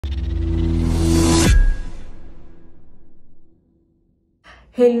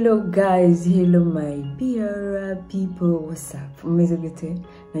Hello guys, hello my dear people, what's up? Nigute,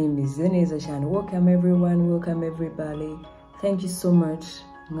 welcome everyone, welcome everybody. Thank you so much.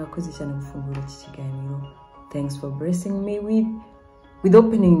 Thanks for blessing me with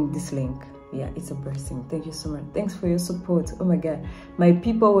opening this link. Yeah, it's a blessing. Thank you so much. Thanks for your support. Oh my god, my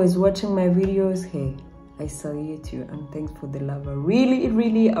people always watching my videos. Hey, I salute you and thanks for the love. I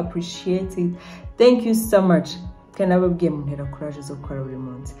really appreciate it. Thank you so much. Can I give you courage zo gukora buri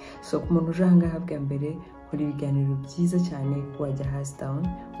munsi. So ku muntu uje ahangaha bwa mbere muri ibiganiro byiza cyane wajya hasi down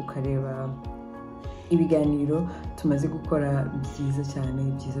ukareba ibiganiro tumaze gukora byiza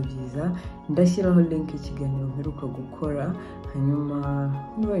cyane byiza ndashyiraho link y'ikiganiro mperuka gukora hanyuma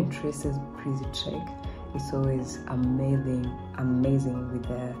no interested please check. It's always amazing with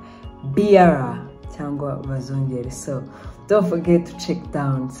the BR cyangwa bazongere. So don't forget to check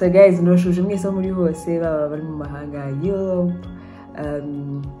down. So guys, ndashuje mwese muri hose baba bari mu mahanga, Europe,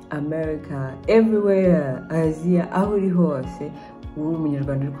 America, everywhere, Asia, aho uri hose uri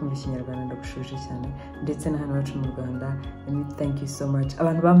umunyarwanda uri kumva ikinyarwanda ndagushuje cyane ndetse na hano wacu mu Rwanda. Thank you so much.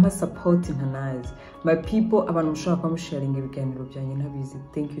 Abantu bampa support ntanazi. My people, abantu mushaka kwa musharing ibiganiro byanyu ntabizi.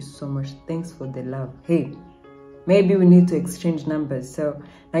 Thank you so much. Thanks for the love. Hey, maybe we need to exchange numbers, so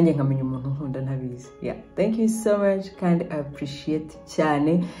nanjye nkamenya umuntu nkunda ntabizi. Yeah, thank you so much kandi I appreciate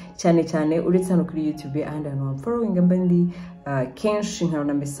cyane uretse hano kuri YouTube and I'm following mbandi kenshi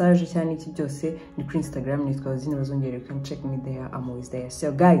nkabona message cyane iki byose ni kuri Instagram nitwa Zine bazongere. You can check me there, I'm always there.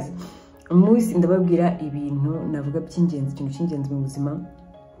 So guys, umunsi ndababwira ibintu navuga by'ingenzi, ikintu cy'ingenzi mu buzima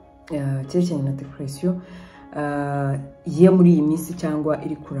cyerekeranye na depression ye muri iyi minsi cyangwa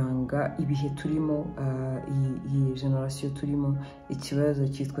iri kuranga ibihe turimo, iyi generation turimo, ikibazo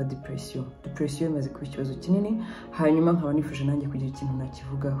cyitwa depression imaze kuba ikibazo kinini, hanyuma nkaba nifuje nanjye kugira ikintu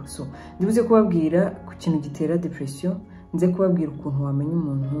nakivugaho. So ndibuze kubabwira ku kintu gitera depression, nze kubabwira ukuntu wamenya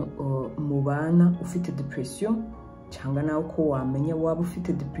umuntu mubana ufite depression cyangwa nawe ko wamenya waba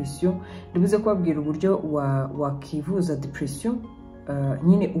ufite depression. Ndibuze kubabwira uburyo wakivuza depression,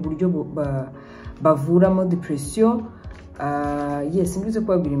 nyine uburyo bavuramo depression. Yes, ndibuze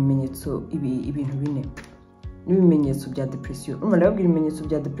kubabwira ibimenyetso, ibintu bine n'ibimenyetso bya depression. Umara babwira ibimenyetso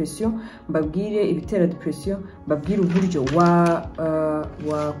bya depression, mbabwire ibitera depression, mbabwire uburyo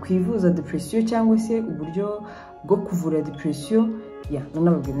kwivuza depression cyangwa se uburyo bwo kuvura depression. Yeah,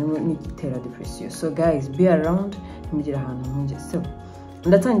 nanababwira n'igitera depression. So guys, be around, ntimugira ahantu munjye. So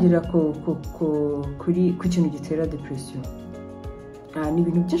ndatangira kuri kintu gitera depression. Ni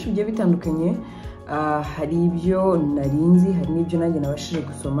ibintu byinshi bigiye bitandukanye, hari ibyo narinzi, hari n'ibyo nanjye nabashije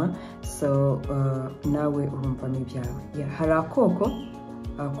gusoma. So nawe urumva n'ibyawe. Hari akoko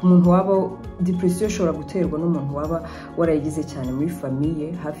ku muntu waba depression ishobora guterwa n'umuntu waba warayigize cyane muri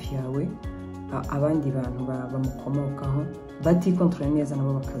famille hafi yawe, abandi bantu bamukomokaho batikontrola neza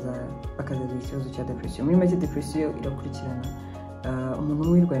nabo bakazagira ikibazo cya depression. Muri make depression irakurikirana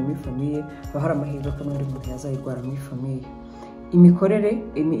umuntu wirwaye muri famille, bahara amahirwe ko n'undi muntu yazayirwara muri famille. Imikorere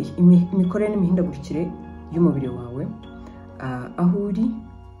n'imihindagurikire y'umubiri wawe, aho uri,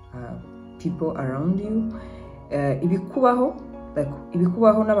 people around you,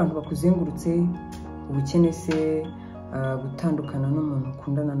 ibikubaho n'abantu bakuzengurutse, ubukene se, gutandukana n'umuntu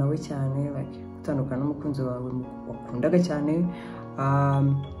ukundana nawe cyane, gutandukana n'umukunzi wawe wakundaga cyane,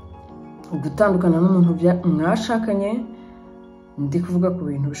 gutandukana n'umuntu mwashakanye. Ndi kuvuga ku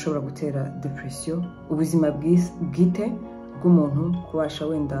bintu bishobora gutera depression. Ubuzima bwite bw'umuntu, kubasha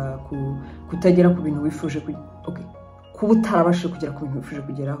wenda kutagera ku bintu wifuje, kuba utarabasha kugera ku bintu wifuje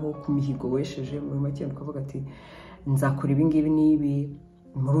kugeraho, ku mihigo wesheje. Muri make ukavuga ati nzakora ibi ngibi n'ibi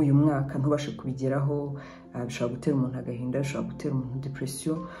muri uyu mwaka ntubashe kubigeraho. Bishobora gutera umuntu agahinda, bishobora gutera umuntu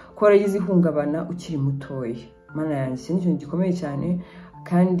depression, ko waragize ihungabana ukiri mutoya. Mana yanjye, ni ikintu gikomeye cyane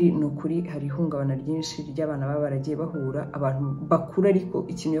kandi nukuri hari ihungabana ryinshi ry'abana baba baragiye bahura, abantu bakura ariko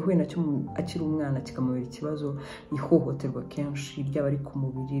ikintu yahuye nacyo akiri umwana kikamubera ikibazo. Ihohoterwa kenshi, ryaba ari ku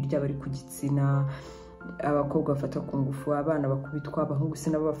mubiri, ryaba ari ku gitsina, abakobwa bafatwa ku ngufu, abana bakubitwa, abahungu se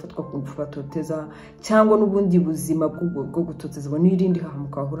nabo bafatwa ku ngufu batoteza, cyangwa n'ubundi buzima bwo gutotezwa n'irindi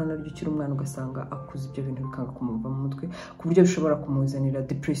hahamuka wahura naryo ukiri umwana ugasanga akuze ibyo bintu bikanga kumuva mu mutwe ku buryo bishobora kumuzanira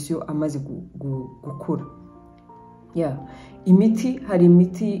depression amaze gukura. Hari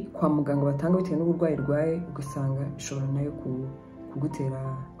imiti kwa muganga batanga bitewe n'uburwayi urwaye, ugasanga ishobora nayo kugutera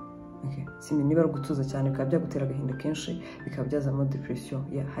simi niba gutuza cyane bikaba byagutera agahinda kenshi bikaba byazamo depression.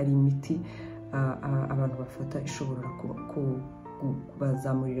 Hari imiti abantu bafata ishobora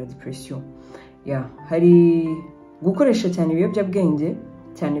kubazamurira depression. Hari gukoresha cyane ibiyobyabwenge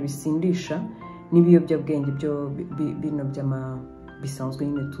cyane bisindisha n'ibiyobyabwenge byo bino bisanzwe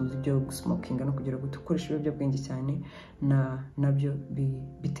nyine tuzi byo gusmokinga no kugira gukoresha ibiyobyabwenge cyane nabyo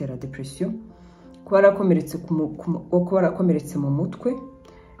bitera depression. Kuba warakomeretse mu mutwe,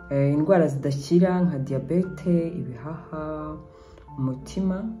 indwara zidakira nka diabete, ibihaha,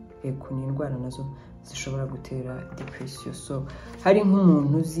 umutima, eko ni indwara nazo zishobora gutera depression. So hari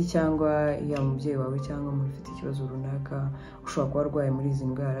nk'umuntu uzi cyangwa ya mubyeyi wawe cyangwa umuntu ufite ikibazo runaka ushobora kuba arwaye muri izi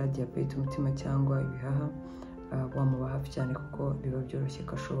ndwara, diabete, umutima cyangwa ibihaha, wamuba hafi cyane kuko biba byoroshye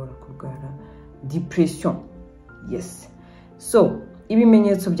ko ashobora kurwara depression. Yes. So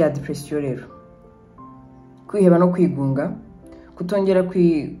ibimenyetso bya depression rero: kwiheba no kwigunga, kutongera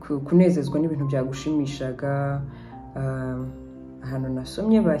kunezezwa n'ibintu byagushimishaga. Ahantu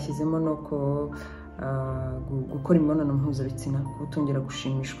nasomye bashyizemo no ko gukora imibonano mpuzabitsina, kutongera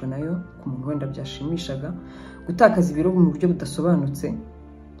gushimishwa nayo ku muntu wenda byashimishaga, gutakaza ibiro mu buryo budasobanutse,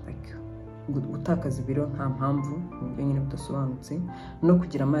 gutakaza ibiro nta mpamvu mu buryo nyine budasobanutse, no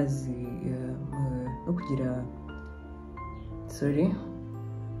kugira amazi no kugira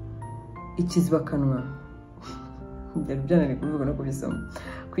ikizibakanwa, byari byananiye kubivuga no kubisoma,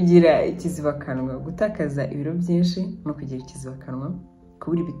 kugira ikizibakanwa, gutakaza ibiro byinshi no kugira ikizibakanwa,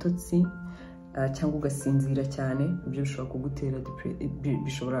 kubura ibitotsi cyangwa ugasinzira cyane, ibyo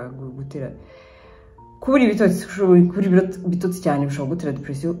bishobora gutera kubura ibitotsi cyane bishobora gutera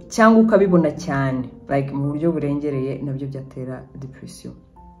depression, cyangwa ukabibona cyane like mu buryo burengereye, nabyo byatera depression.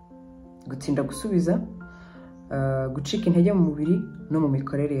 Gutinda gusubiza, gucika intege mu mubiri no mu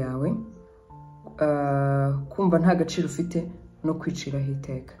mikorere yawe, kumva nta gaciro ufite no kwiciraho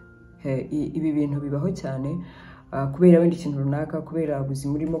iteka. Ibi bintu bibaho cyane kubera wenda ikintu runaka, kubera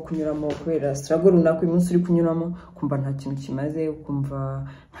ubuzima urimo kunyuramo, kubera struggle runaka uyu munsi uri kunyuramo, kumva nta kintu kimaze, kumva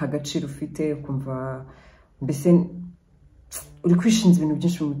nta gaciro ufite, kumva mbese uri kwishinza ibintu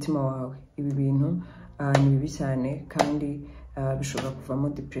byinshi mu mutima wawe. Ibi bintu ni bibi cyane kandi bishobora kuvamo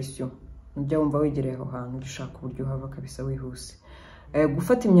depression. Ujya wumva wegereye aho hantu ushaka uburyo hava kabisa wihuse.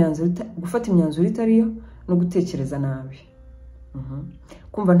 Gufata imyanzuro itariyo no gutekereza nabi,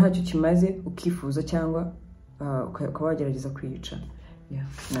 kumva ntacyo kimaze ukifuza cyangwa ukaba wagerageza kwiyica.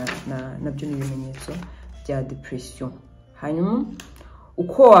 Nabyo ni ibimenyetso bya depression. Hanyuma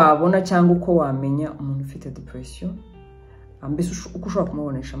uko wabona cyangwa uko wamenya umuntu ufite depression, mbese uko ushobora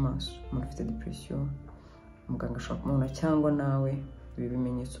kumubonesha amaso umuntu ufite depression, muganga ashobora kumubona cyangwa nawe. Ibi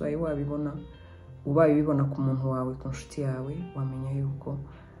bimenyetso ubaye ubibona ku muntu wawe, ku nshuti yawe, wamenya yuko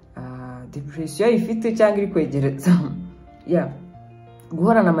depression ifite cyangwa iri kwegereza.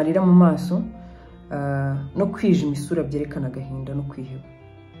 Guhorana amarira mu maso no kwijima isura byerekana agahinda no kwiheba.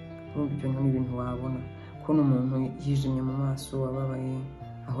 Ibyo ni ibintu wabona. Kubona umuntu yijimye mu maso, ababaye,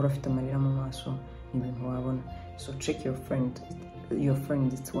 ahora afite amarira mu maso, ni ibintu wabona. So check your friend.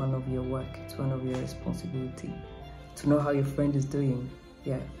 It's one of your work. It's one of your responsibility to know how your friend is doing.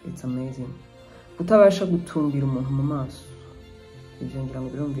 It's amazing. Utabasha gutumbira umuntu mu maso, ibyo ngira ngo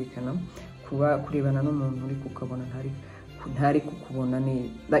birumvikana. Kurebana n'umuntu uri kukabona ntari kukubona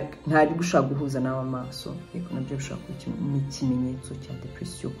like ntari gushaka guhuza nawe amaso, ariko nabyo bishobora kuba ikimenyetso cya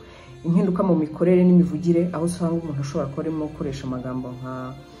depression. Impinduka mu mikorere n'imivugire, aho usanga umuntu ashobora kuba arimo gukoresha amagambo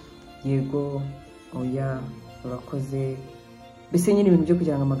nka yego, oya, urakoze, mbese nyine ibintu byo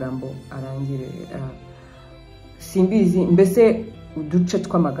kugira ngo amagambo arangire, simbizi, mbese uduce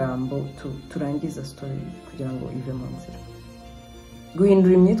tw'amagambo turangiza story kugira ngo ive mu nzira.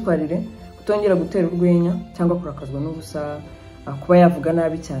 Guhindura imyitwarire, kutongera gutera urwenya cyangwa kurakazwa n'ubusa, kuba yavuga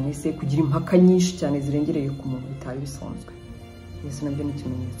nabi cyane se, kugira impaka nyinshi cyane zirengereye ku muntu bitari bisanzwe. Nabyo ni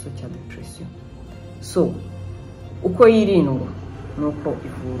ikimenyetso cya depression. So uko yirindwa nuko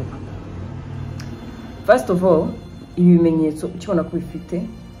ivurwa. First of all, ibi bimenyetso ukibona ko bifite,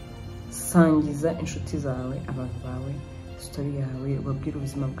 sangiza inshuti zawe, abantu bawe, story yawe, babwira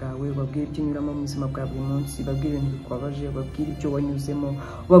ubuzima bwawe, babwira ibyo unyuramo mu buzima bwa buri munsi, babwira ibintu bikwabaje, babwira ibyo wanyuzemo,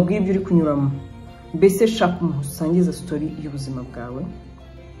 babwira ibyo uri kunyuramo. Mbese shaka umuntu usangiza story y'ubuzima bwawe.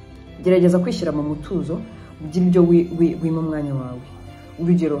 Gerageza kwishyira mu mutuzo, ugira ibyo wima umwanya wawe.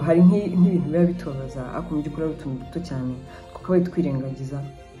 Urugero, hari nk'ibintu biba bitobaza, ariko mu by'ukuri ari utuntu duto cyane twakabaye twirengagiza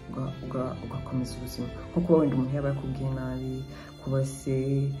ugakomeza ubuzima. Nko kuba wenda umuntu yaba yakubwiye nabi, kuba se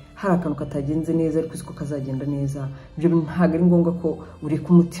hari akantu katagenze neza ariko uzi ko kazagenda neza. Ibyo ntabwo ari ngombwa ko ureka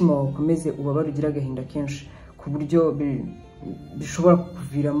umutima wawe ukomeze ubabara, ugira agahinda kenshi ku buryo bishobora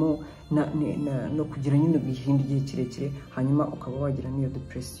kuviramo no kugira nyine guhinda igihe kirekire, hanyuma ukaba wagira n'iyo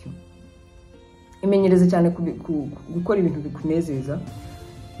depression. Imenyereze cyane gukora ibintu bikunezeza,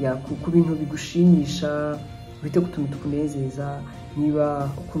 ku bintu bigushimisha, bite ku tuntu tukunezeza. Niba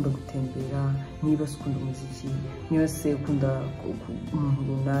ukunda gutembera, niba ukunda umuziki, niba se ukunda umuntu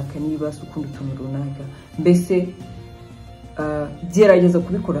runaka, niba ukunda utuntu runaka, mbese gerageza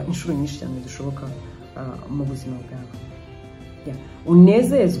kubikora inshuro nyinshi cyane zishoboka mu buzima bwawe.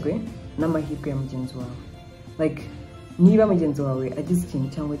 Unezezwe n'amahirwe ya mugenzi wawe. Like niba mugenzi wawe agize ikintu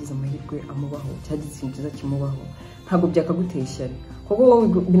cyangwa agize amahirwe amubaho cyangwa ikintu cyiza kimubaho, ntabwo byakagutera ishyari, kuko wowe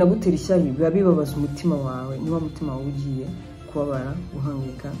binagutera ishyari biba bibabaza umutima wawe. Niba umutima wawe ugiye kubabara,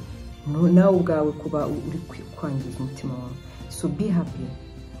 guhangayika, nawe ubwawe kuba uri kwangiza umutima wawe. So be happy.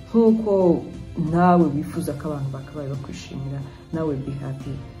 Nkuko nawe wifuza ko abantu bakabaye bakwishimira, nawe be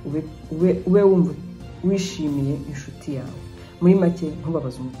happy. Ube wumva wishimiye inshuti yawe. Muri make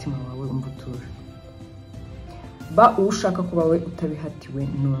ntubabaze umutima wawe, umva utuje. Ba ushaka kuba we utabihatiwe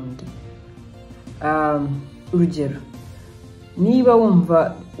n'undi. Urugero, niba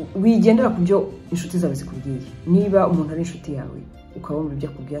wumva wigendera ku byo inshuti zawe zikubwiye. Niba umuntu ari inshuti yawe ukaba wumva ibyo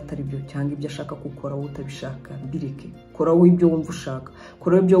akubwiye atari byo cyangwa ibyo ashaka gukora wowe utabishaka, bireke. Kora wowe ibyo wumva ushaka,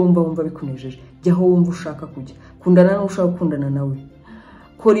 kora ibyo wumva bikunejeje, jya aho wumva ushaka kujya, kundana n'uwo ushaka gukundana nawe,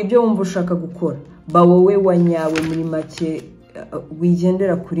 kora ibyo wumva ushaka gukora. Ba wowe wanyawe. Muri make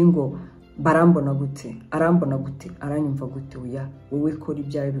wigendera kuri ngo barambona gute, arambona gute, aranyumva gute. Oya, wowe kora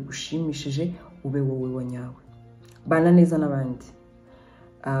ibyawe bigushimishije, ube wowe wanyawe. Bana neza n'abandi,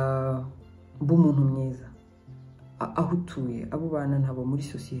 b'umuntu mwiza aho utuye, abo bana nabo muri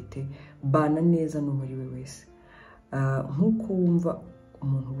sosiyete. Bana neza n'umuri we wese. Nkuko wumva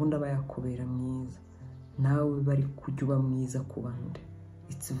umuntu ubundi aba yakubera mwiza, nawe bari kujya uba mwiza ku bandi.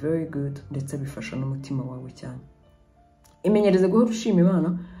 It's very good, ndetse bifasha n'umutima wawe cyane. Imenyereze guhora ushima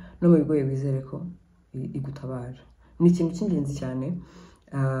Imana no mu bigoye, wizere ko igutabara. Ni ikintu cy'ingenzi cyane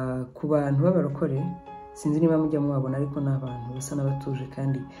ku bantu b'abarokore. Sinzi niba mujya mubabona, ariko n'abantu basa n'abatuje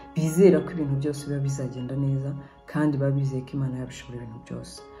kandi bizera ko ibintu byose biba bizagenda neza, kandi babizeye ko Imana yabishobora ibintu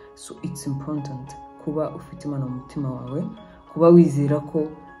byose. So it's important kuba ufite Imana mu mutima wawe, kuba wizera ko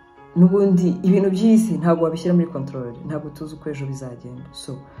n'ubundi ibintu by'isi ntabwo wabishyira muri control, ntabwo tuzi uko ejo bizagenda.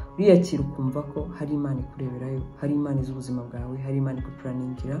 So uriyakira ukumva ko hari Imana ikureberayo, hari Imana izi ubuzima bwawe, hari Imana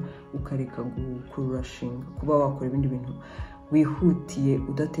ikupuraningira, ukareka gukururashinga kuba wakora ibindi bintu wihutiye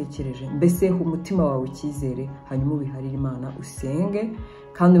udatekereje. Mbese umutima wawe ukizere, hanyuma ubiharire Imana, usenge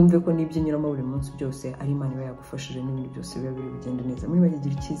kandi wumve ko n'ibyo nyuramo buri munsi byose ari Imana iba yagufashije, n'ibindi byose biba biri bigende neza. Muri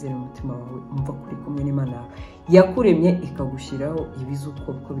bagira icyizere mu mutima wawe, umva kuri kumwe n'Imana yakuremye ikagushyiraho ibizi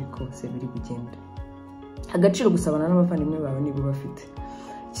uko biri kose biri bugende. Agaciro gusabana n'abavandimwe bawe niba bafite.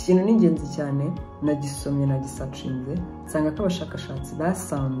 Iki kintu ni ingenzi cyane. Nagisomye, nagisacinze, nsanga ko abashakashatsi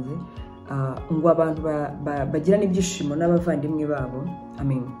basanze ngo abantu bagira n'ibyishimo n'abavandimwe babo,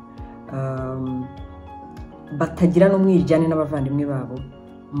 batagira n'umwiryane n'abavandimwe babo,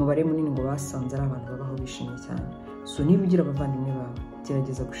 umubare munini ngo basanze ari abantu babaho bishimye cyane. So niba ugira abavandimwe bawe,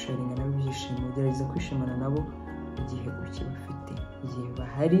 gerageza gusharinga nabo ibyishimo, gerageza kwishimana nabo igihe ukibafite, igihe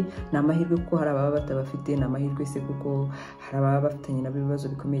bahari. Ni amahirwe kuko hari ababa batabafite, ni amahirwe se kuko hari ababa bafitanye nabo ibibazo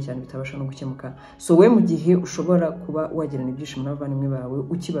bikomeye cyane bitabasha no gukemuka. So we mu gihe ushobora kuba wagirana ibyishimo n'abavandimwe bawe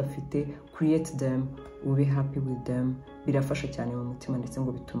ukibafite, create them, ube happy with them. Birafasha cyane mu mutima, ndetse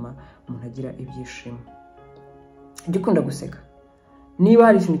ngo bituma umuntu agira ibyishimo. Jya ukunda guseka. Niba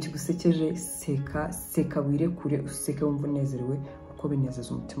hari ikintu kigusekeje, seka wirekure, useke wumva unezerewe, kuko binezeza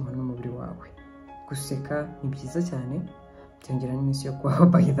umutima n'umubiri wawe. Guseka ni byiza cyane, byongera n'iminsi yo kubaho,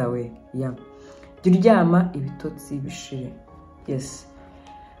 by the way. Jya uryama ibitotsi bishire. Yes,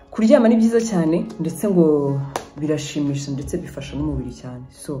 kuryama ni byiza cyane, ndetse ngo birashimisha, ndetse bifasha n'umubiri cyane.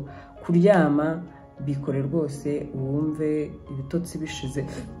 So kuryama bikore rwose, wumve ibitotsi bishize,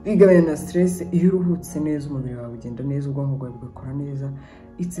 bigabanya na stress. Iyo uruhutse neza, umubiri wawe ugenda neza, ubwonko bwawe bugakora neza.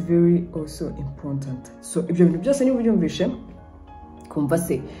 It's very also important. So ibyo bintu byose niba ubyumvishe, kumva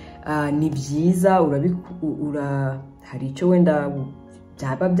se ni byiza, hari icyo wenda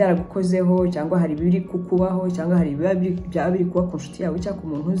byaba byaragukozeho, cyangwa hari biri kukubaho, cyangwa hari byaba biri kuba ku nshuti yawe cyangwa ku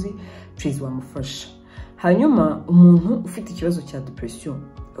muntu uzi, please wamufasha. Hanyuma umuntu ufite ikibazo cya depression,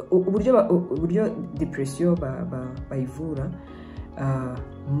 uburyo depression bayivura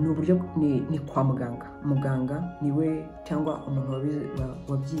ni uburyo ni kwa muganga niwe cyangwa umuntu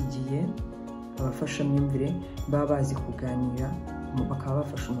wabyigiye, abafasha myumvire baba bazi kuganira, bakaba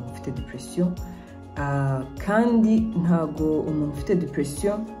bafasha umuntu ufite depression. Kandi ntago umuntu ufite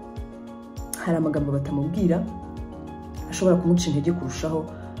depression hari amagambo batamubwira ashobora kumuca intege kurushaho,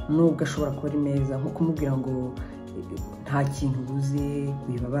 nubwo ashobora kuba ari meza, nko kumubwira ngo nta kintu ubuze,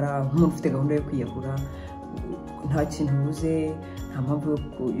 wibabara. Nk'umuntu ufite gahunda yo kwiyahura, nta kintu ubuze, nta mpamvu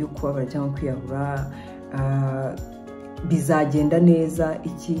yo kubabara cyangwa kwiyahura, bizagenda neza.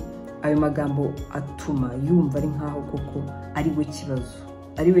 Ayo magambo atuma yumva ari nkaho koko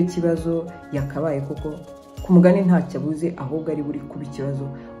ari we kibazo yakabaye, koko ku mugani ntacyo abuze, ahubwo ari buri kuba ikibazo,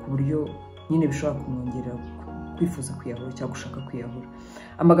 ku buryo nyine bishobora kumwongerera kwifuza kwiyahura cyangwa gushaka kwiyahura.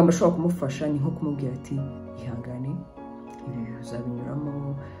 Amagambo ashobora kumufasha ni nko kumubwira ati ihangane, ibi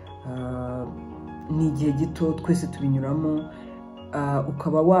bizabinyuramo, ni igihe gito twese tubinyuramo,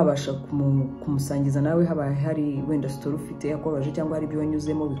 ukaba wabasha kumusangiza nawe habaye hari wenda story ufite yakwabaje cyangwa hari ibyo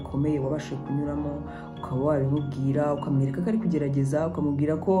wanyuzemo bikomeye wabashe kunyuramo, ukaba wabimubwira ukamwereka ko ari kugerageza,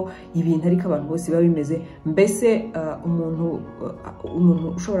 ukamubwira ko ibintu ariko abantu bose biba bimeze. Mbese umuntu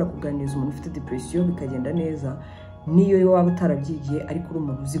ushobora kuganiriza umuntu ufite depression bikagenda neza, niyo waba utarabyigiye ariko uri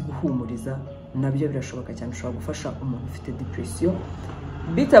umuntu uzi guhumuriza, nabyo birashoboka cyane. Ushobora gufasha umuntu ufite depression.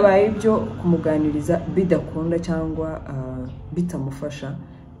 Bitabaye ibyo kumuganiriza bidakunda cyangwa bitamufasha,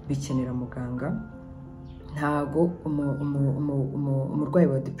 bikenera muganga. Ntago umurwayi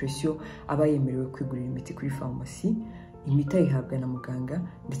wa depression aba yemerewe kwigurira imiti kuri farumasi. Imiti ayihabwa na muganga,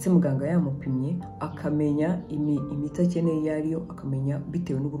 ndetse muganga yamupimye akamenya imiti akeneye iyo ariyo, akamenya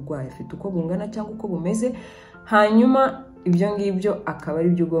bitewe n'uburwayi afite uko bungana cyangwa uko bumeze. Hanyuma ibyo ngibyo akaba ari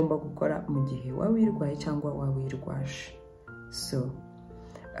byo ugomba gukora mu gihe waba wirwaye cyangwa waba wirwaje. So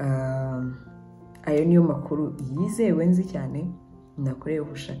ayo niyo makuru yizewe nzi cyane, nakoreye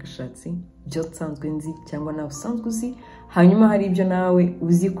ubushakashatsi, byo nsanzwe nzi cyangwa nawe usanzwe uzi. Hanyuma hari ibyo nawe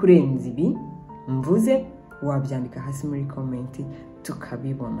uzi kurenza ibi mvuze, wabyandika hasi muri comment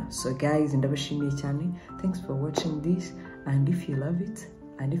tukabibona. So guys, ndabashimiye cyane. Thanks for watching this, and if you love it,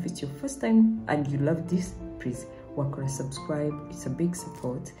 and if it's your first time and you love this, please wakora subscribe, it's a big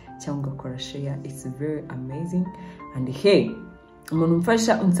support, cyangwa kora share, it's very amazing. And hey, umuntu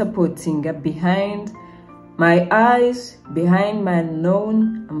mfasha unsupportinga behind my eyes, behind my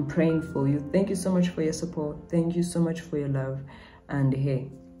known, I'm praying for you. Thank you so much for your support, thank you so much for your love. And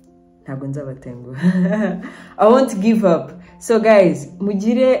hey, ntabwo nzabatenguha. I won't give up. So guys,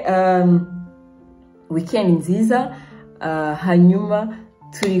 mugire weekend nziza. Hanyuma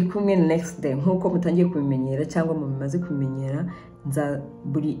turi kumwe next day nkuko mutangiye kubimenyera cyangwa mumaze kubimenyera.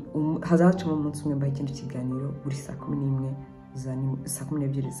 Hazacamo umunsi umwe mbaye ikindi kiganiro buri saa 11 saa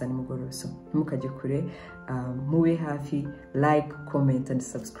 12 za nimugoroba. So ntimukajye kure, mube hafi, like, comment and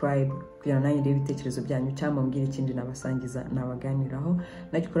subscribe kugira ngo nanjye ndebe ibitekerezo byanyu, cyangwa mbwire ikindi nabasangiza nabaganiraho.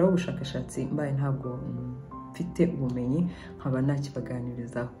 Nagikoraho ubushakashatsi mbaye ntabwo mfite ubumenyi nkaba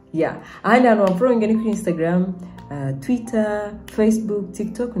nakibaganirizaho. Ahandi hantu wamfollowinga ni kuri Instagram, Twitter, Facebook,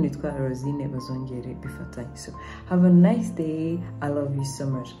 TikTok, nitwa Rosine Bazongere bifatanye. So have a nice day. I love you so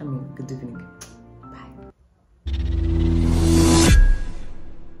much. Good evening.